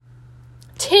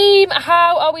Team,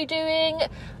 how are we doing?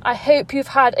 I hope you've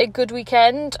had a good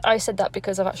weekend. I said that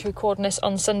because I'm actually recording this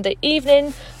on Sunday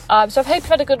evening. So I hope you've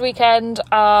had a good weekend.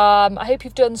 I hope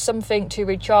you've done something to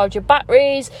recharge your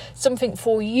batteries, something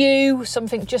for you,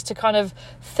 something just to kind of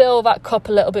fill that cup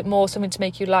a little bit more, something to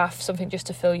make you laugh, something just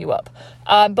to fill you up.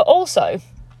 But also,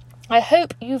 I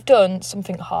hope you've done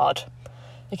something hard.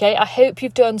 Okay, I hope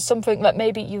you've done something that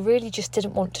maybe you really just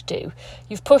didn't want to do.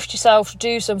 You've pushed yourself to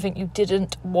do something you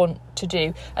didn't want to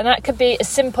do. And that could be as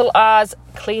simple as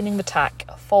cleaning the tack,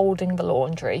 folding the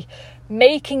laundry,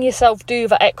 making yourself do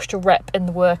the extra rep in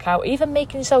the workout, even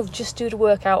making yourself just do the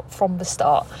workout from the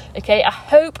start. Okay, I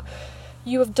hope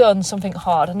you have done something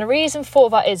hard. And the reason for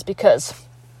that is because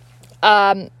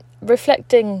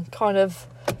reflecting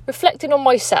on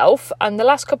myself and the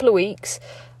last couple of weeks,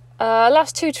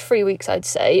 last 2 to 3 weeks, I'd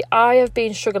say, I have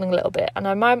been struggling a little bit, and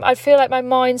I feel like my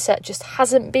mindset just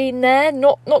hasn't been there,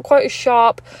 not quite as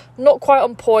sharp, not quite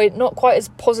on point, not quite as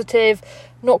positive,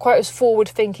 not quite as forward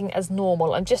thinking as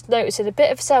normal. I'm just noticing a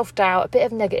bit of self-doubt, a bit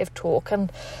of negative talk,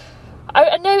 and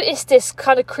I noticed this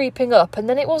kind of creeping up, and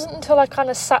then it wasn't until I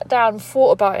kind of sat down and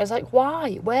thought about it, I was like,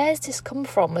 why? Where's this come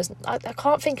from? I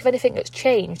can't think of anything that's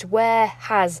changed. Where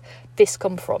has this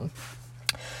come from?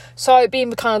 So, being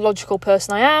the kind of logical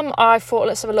person I am, I thought,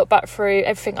 let's have a look back through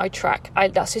everything I track.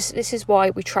 This is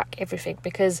why we track everything,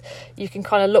 because you can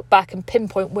kind of look back and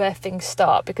pinpoint where things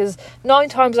start. Because 9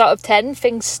 times out of 10,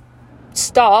 things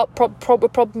start,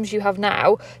 problems you have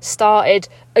now, started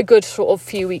a good sort of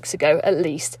few weeks ago, at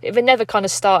least. If it never kind of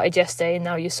started yesterday and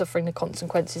now you're suffering the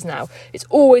consequences now, it's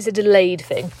always a delayed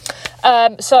thing.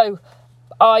 So,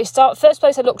 first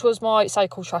place I looked was my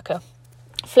cycle tracker.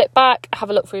 Flip back, have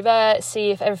a look through there,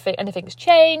 see if anything's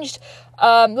changed.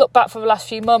 Look back for the last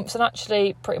few months, and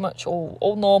actually pretty much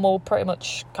all normal, pretty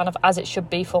much kind of as it should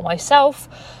be for myself.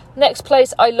 Next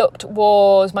place I looked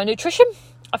was my nutrition.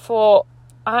 I thought,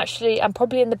 I'm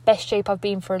probably in the best shape I've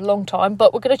been for a long time,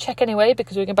 but we're going to check anyway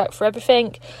because we're going back for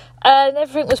everything. And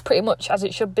everything was pretty much as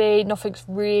it should be. Nothing's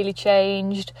really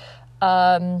changed.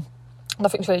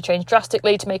 Nothing's really changed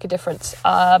drastically to make a difference.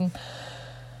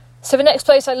 So the next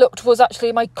place I looked was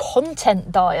actually my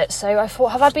content diet. So I thought,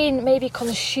 have I been maybe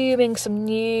consuming some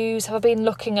news? Have I been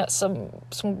looking at some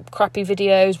crappy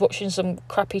videos, watching some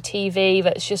crappy TV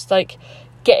that's just like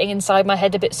getting inside my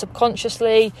head a bit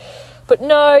subconsciously? But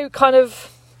no, kind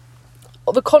of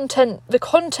the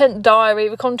content diary,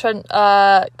 the content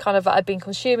kind of that I'd been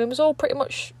consuming was all pretty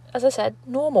much, as I said,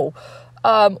 normal.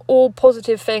 All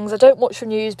positive things. I don't watch the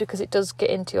news because it does get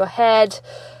into your head.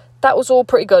 That was all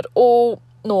pretty good. All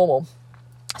normal.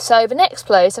 So the next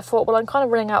place, I thought, well, I'm kind of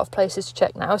running out of places to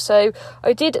check now. So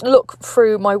I did look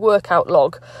through my workout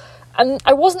log, and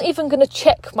I wasn't even going to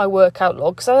check my workout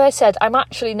log because, as I said, I'm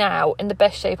actually now in the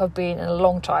best shape I've been in a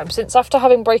long time. Since after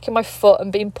having broken my foot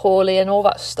and being poorly and all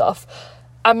that stuff,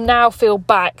 I'm now feel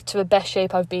back to the best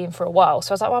shape I've been for a while.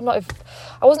 So I was like, well,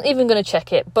 I wasn't even going to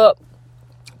check it, but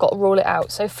got to rule it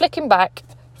out. So flicking back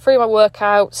through my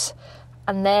workouts,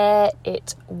 and there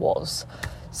it was.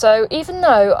 So even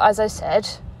though, as I said,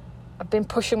 I've been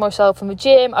pushing myself in the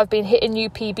gym, I've been hitting new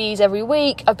PBs every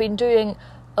week, I've been doing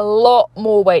a lot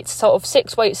more weights, sort of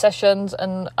 6 weight sessions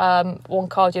and 1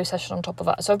 cardio session on top of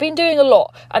that. So I've been doing a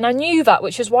lot, and I knew that,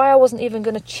 which is why I wasn't even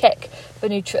going to check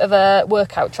the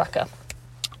workout tracker.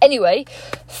 Anyway,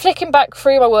 flicking back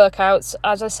through my workouts,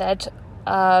 as I said,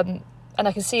 and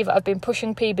I can see that I've been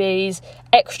pushing PBs,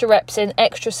 extra reps in,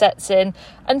 extra sets in,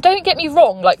 and don't get me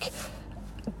wrong, like,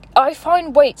 I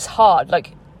find weights hard.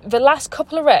 Like, the last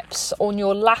couple of reps on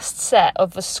your last set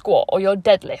of a squat or your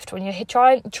deadlift, when you're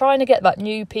trying to get that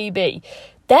new PB,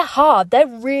 they're hard. They're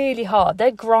really hard.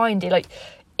 They're grindy. Like,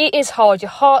 it is hard.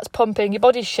 Your heart's pumping. Your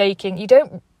body's shaking. You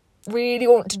don't really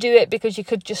want to do it because you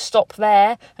could just stop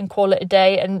there and call it a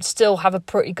day and still have a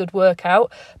pretty good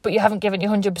workout. But you haven't given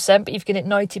your 100%, but you've given it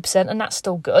 90%, and that's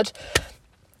still good.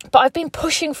 But I've been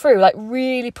pushing through, like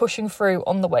really pushing through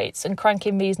on the weights and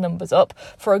cranking these numbers up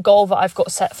for a goal that I've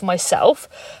got set for myself.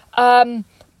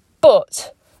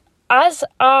 But as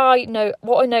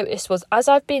what I noticed was, as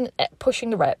I've been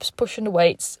pushing the reps, pushing the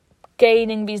weights,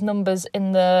 gaining these numbers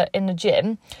in the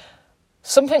gym,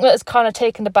 something that has kind of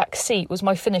taken the back seat was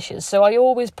my finishes. So I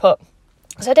always because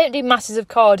I don't do masses of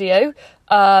cardio,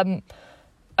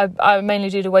 I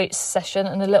mainly do the weights session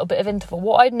and a little bit of interval.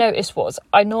 What I noticed was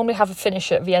I normally have a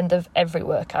finisher at the end of every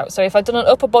workout. So if I've done an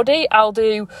upper body, I'll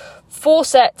do 4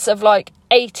 sets of like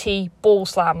 80 ball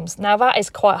slams. Now that is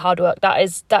quite hard work. That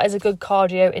is a good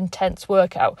cardio intense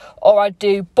workout. Or I'd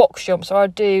do box jumps, or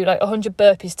I'd do like 100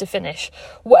 burpees to finish.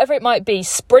 Whatever it might be,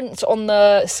 sprint on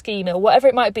the ski mill, whatever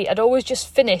it might be, I'd always just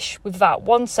finish with that.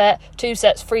 1 set, 2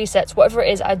 sets, 3 sets, whatever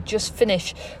it is, I'd just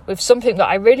finish with something that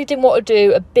I really didn't want to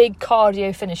do, a big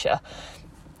cardio finisher.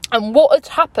 And what had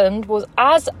happened was,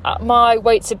 as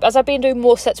I've been doing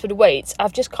more sets with the weights,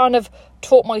 I've just kind of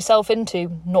taught myself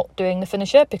into not doing the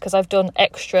finisher, because I've done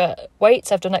extra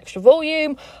weights, I've done extra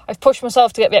volume, I've pushed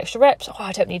myself to get the extra reps. Oh,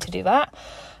 I don't need to do that.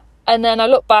 And then I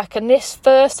look back, and this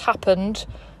first happened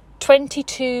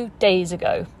 22 days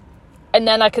ago. And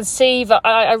then I can see that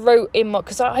I wrote in my,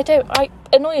 because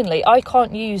annoyingly, I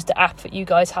can't use the app that you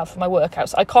guys have for my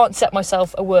workouts. I can't set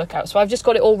myself a workout. So I've just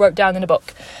got it all wrote down in a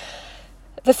book.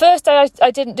 The first day I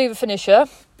didn't do the finisher,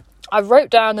 I wrote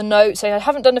down the note saying I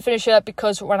haven't done the finisher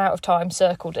because ran out of time,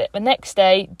 circled it. The next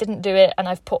day, didn't do it, and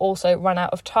I've put also ran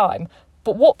out of time.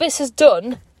 But what this has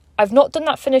done, I've not done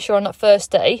that finisher on that first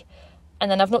day,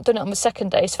 and then I've not done it on the second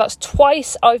day. So that's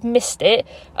twice I've missed it.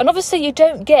 And obviously you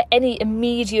don't get any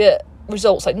immediate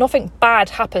results. Like, nothing bad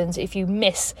happens if you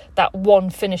miss that one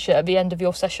finisher at the end of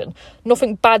your session.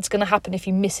 Nothing bad's going to happen if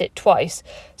you miss it twice.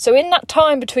 So in that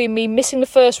time between me missing the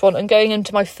first one and going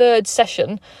into my third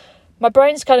session, my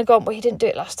brain's kind of gone, well, you didn't do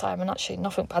it last time, and actually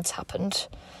nothing bad's happened.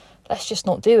 Let's just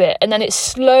not do it. And then it's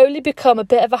slowly become a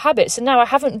bit of a habit. So now I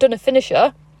haven't done a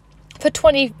finisher for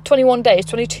 21 days,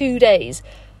 22 days.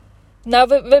 Now,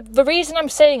 the reason I'm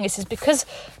saying this is because,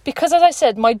 as I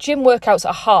said, my gym workouts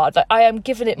are hard. Like, I am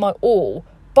giving it my all.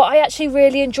 But I actually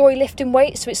really enjoy lifting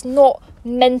weights, so it's not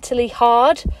mentally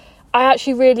hard. I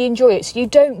actually really enjoy it. So you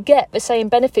don't get the same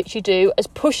benefits you do as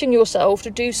pushing yourself to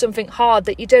do something hard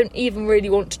that you don't even really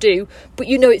want to do, but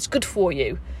you know it's good for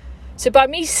you. So by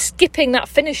me skipping that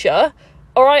finisher,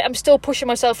 all right, I'm still pushing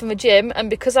myself in the gym,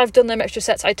 and because I've done them extra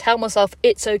sets, I tell myself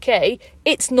it's okay.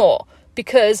 It's not,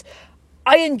 because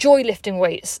I enjoy lifting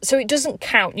weights, so it doesn't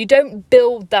count. You don't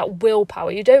build that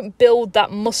willpower. You don't build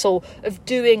that muscle of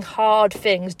doing hard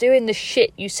things, doing the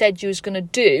shit you said you was going to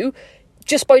do,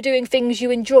 just by doing things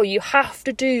you enjoy. You have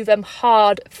to do them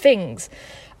hard things.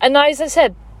 And as I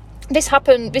said, this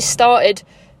started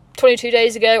 22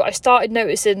 days ago. I started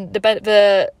noticing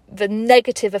the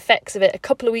negative effects of it a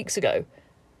couple of weeks ago.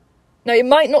 Now, it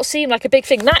might not seem like a big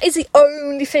thing. That is the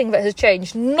only thing that has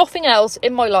changed. Nothing else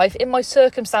in my life, in my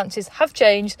circumstances, have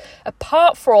changed,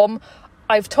 apart from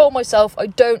I've told myself I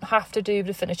don't have to do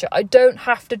the finisher. I don't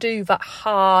have to do that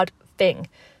hard thing.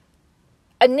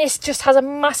 And this just has a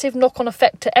massive knock-on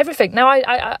effect to everything. Now,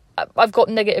 I've got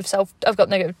negative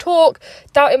talk,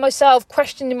 doubting myself,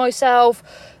 questioning myself,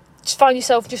 just find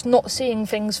yourself just not seeing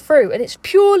things through. And it's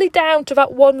purely down to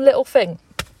that one little thing.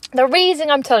 The reason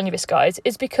I'm telling you this, guys,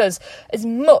 is because as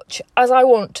much as I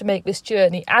want to make this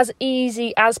journey as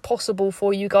easy as possible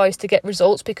for you guys to get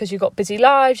results, because you've got busy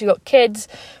lives, you've got kids,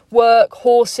 work,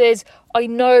 horses, I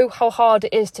know how hard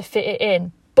it is to fit it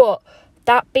in. But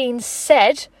that being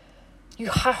said, you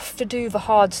have to do the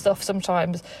hard stuff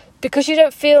sometimes. Because you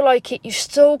don't feel like it, you've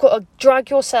still got to drag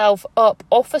yourself up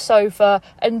off the sofa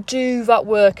and do that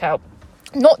workout.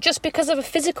 Not just because of the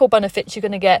physical benefits you're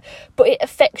going to get, but it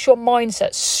affects your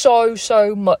mindset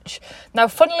so much. Now,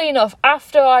 funnily enough,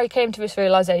 after I came to this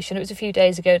realisation, it was a few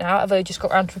days ago now, I've only just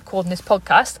got around to recording this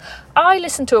podcast, I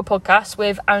listened to a podcast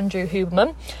with Andrew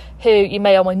Huberman, who you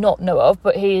may or may not know of,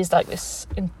 but he is like this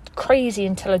crazy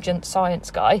intelligent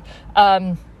science guy,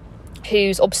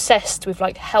 who's obsessed with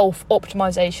like health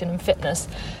optimization and fitness.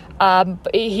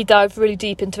 But he dived really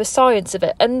deep into the science of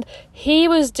it. And he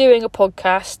was doing a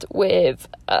podcast with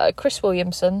Chris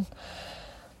Williamson.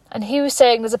 And he was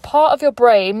saying there's a part of your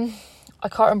brain, I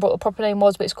can't remember what the proper name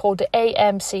was, but it's called the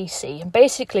AMCC. And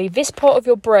basically, this part of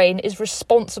your brain is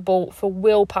responsible for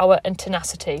willpower and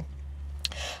tenacity.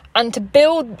 And to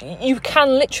build, you can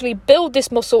literally build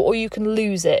this muscle or you can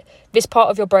lose it. This part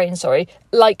of your brain,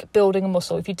 like building a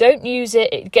muscle. If you don't use it,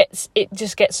 it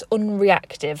just gets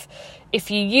unreactive.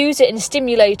 If you use it and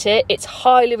stimulate it, it's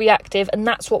highly reactive, and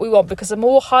that's what we want, because the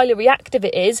more highly reactive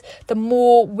it is, the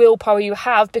more willpower you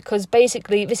have, because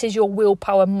basically this is your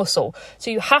willpower muscle.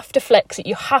 So you have to flex it,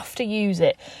 you have to use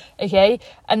it, okay?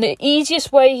 And the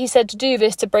easiest way, he said, to do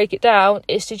this, to break it down,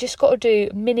 is to just got to do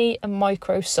mini and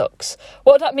micro sucks.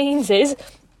 What that means is,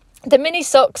 the mini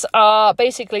sucks are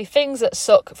basically things that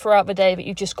suck throughout the day that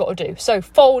you've just got to do. So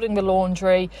folding the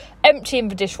laundry, emptying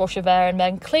the dishwasher there and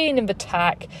then, cleaning the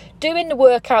tack, doing the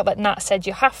workout that Nat said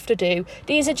you have to do.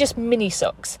 These are just mini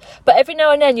sucks. But every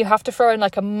now and then you have to throw in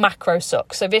like a macro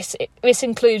suck. So this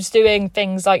includes doing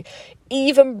things like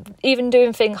even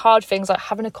doing hard things like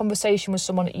having a conversation with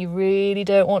someone that you really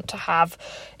don't want to have.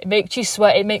 It makes you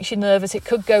sweat, it makes you nervous, it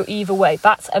could go either way.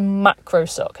 That's a macro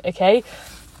suck, okay?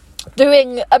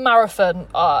 Doing a marathon,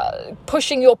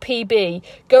 pushing your PB,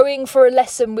 going for a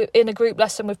lesson in a group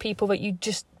lesson with people that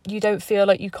you don't feel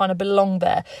like you kind of belong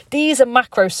there. These are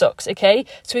macro sucks, okay?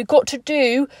 So we've got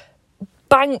to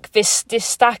bank this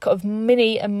stack of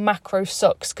mini and macro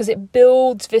sucks, because it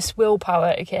builds this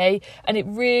willpower, okay? And it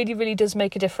really, really does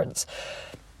make a difference.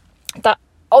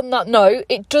 On that note,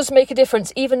 it does make a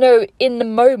difference, even though in the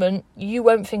moment you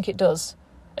won't think it does,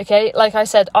 okay? Like I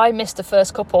said, I missed the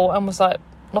first couple and was like,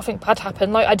 nothing bad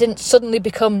happened. Like, I didn't suddenly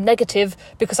become negative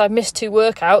because I missed 2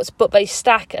 workouts, but they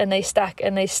stack and they stack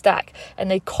and they stack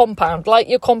and they compound, like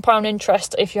your compound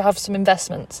interest if you have some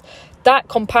investments. That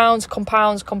compounds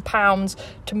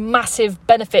to massive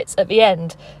benefits at the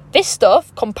end. This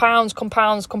stuff compounds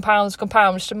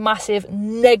to massive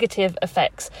negative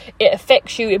effects. It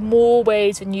affects you in more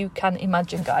ways than you can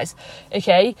imagine, guys.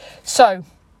 Okay, so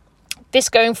this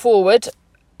going forward,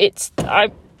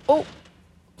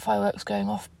 fireworks going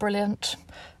off, brilliant.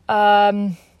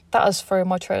 That has thrown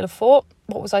my trail of thought.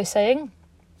 What was I saying?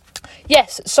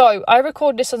 Yes, so I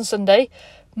record this on Sunday.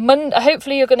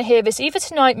 Hopefully you're going to hear this either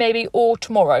tonight maybe or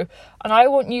tomorrow, and I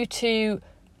want you to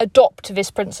adopt this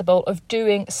principle of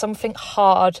doing something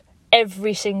hard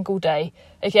every single day.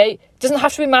 Okay, it doesn't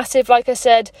have to be massive. Like I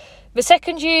said, the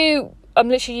second I'm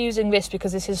literally using this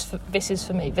because this is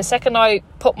for me. The second I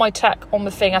put my tack on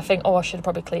the thing, I think, I should have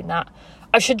probably cleaned that.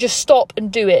 I should just stop and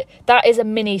do it. That is a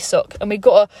mini suck, and we've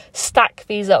got to stack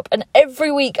these up. And every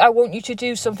week I want you to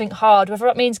do something hard, whether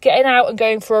that means getting out and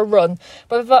going for a run,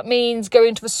 whether that means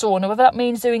going to the sauna, whether that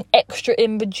means doing extra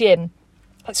in the gym.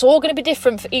 It's all going to be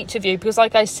different for each of you, because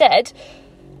like I said,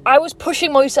 I was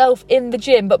pushing myself in the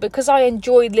gym, but because I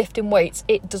enjoyed lifting weights,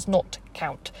 it does not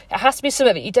count. It has to be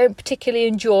something that you don't particularly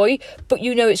enjoy, but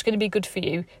you know it's going to be good for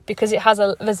you, because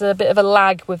there's a bit of a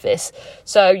lag with this.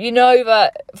 So you know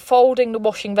that folding the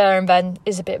washing there and then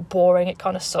is a bit boring. It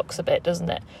kind of sucks a bit,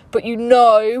 doesn't it? But you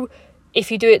know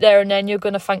if you do it there and then, you're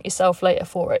going to thank yourself later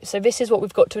for it. So this is what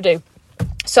we've got to do.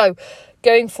 So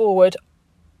going forward,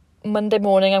 Monday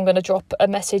morning I'm going to drop a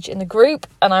message in the group,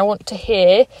 and I want to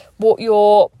hear what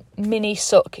your mini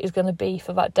suck is going to be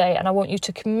for that day, and I want you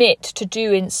to commit to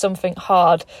doing something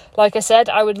hard. Like I said,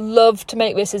 I would love to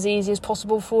make this as easy as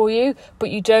possible for you,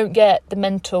 but you don't get the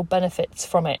mental benefits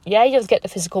from it. Yeah, you'll get the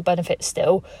physical benefits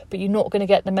still, but you're not going to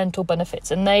get the mental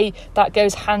benefits, and that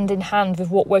goes hand in hand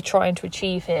with what we're trying to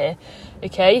achieve here.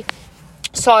 Okay,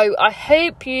 so I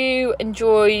hope you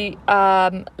enjoy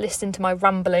listening to my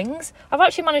ramblings. I've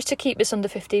actually managed to keep this under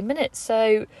 15 minutes,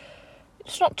 so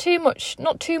it's not too much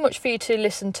for you to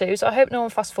listen to. So I hope no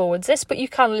one fast forwards this, but you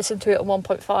can listen to it on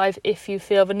 1.5 if you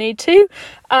feel the need to.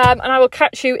 And I will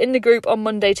catch you in the group on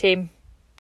Monday, team.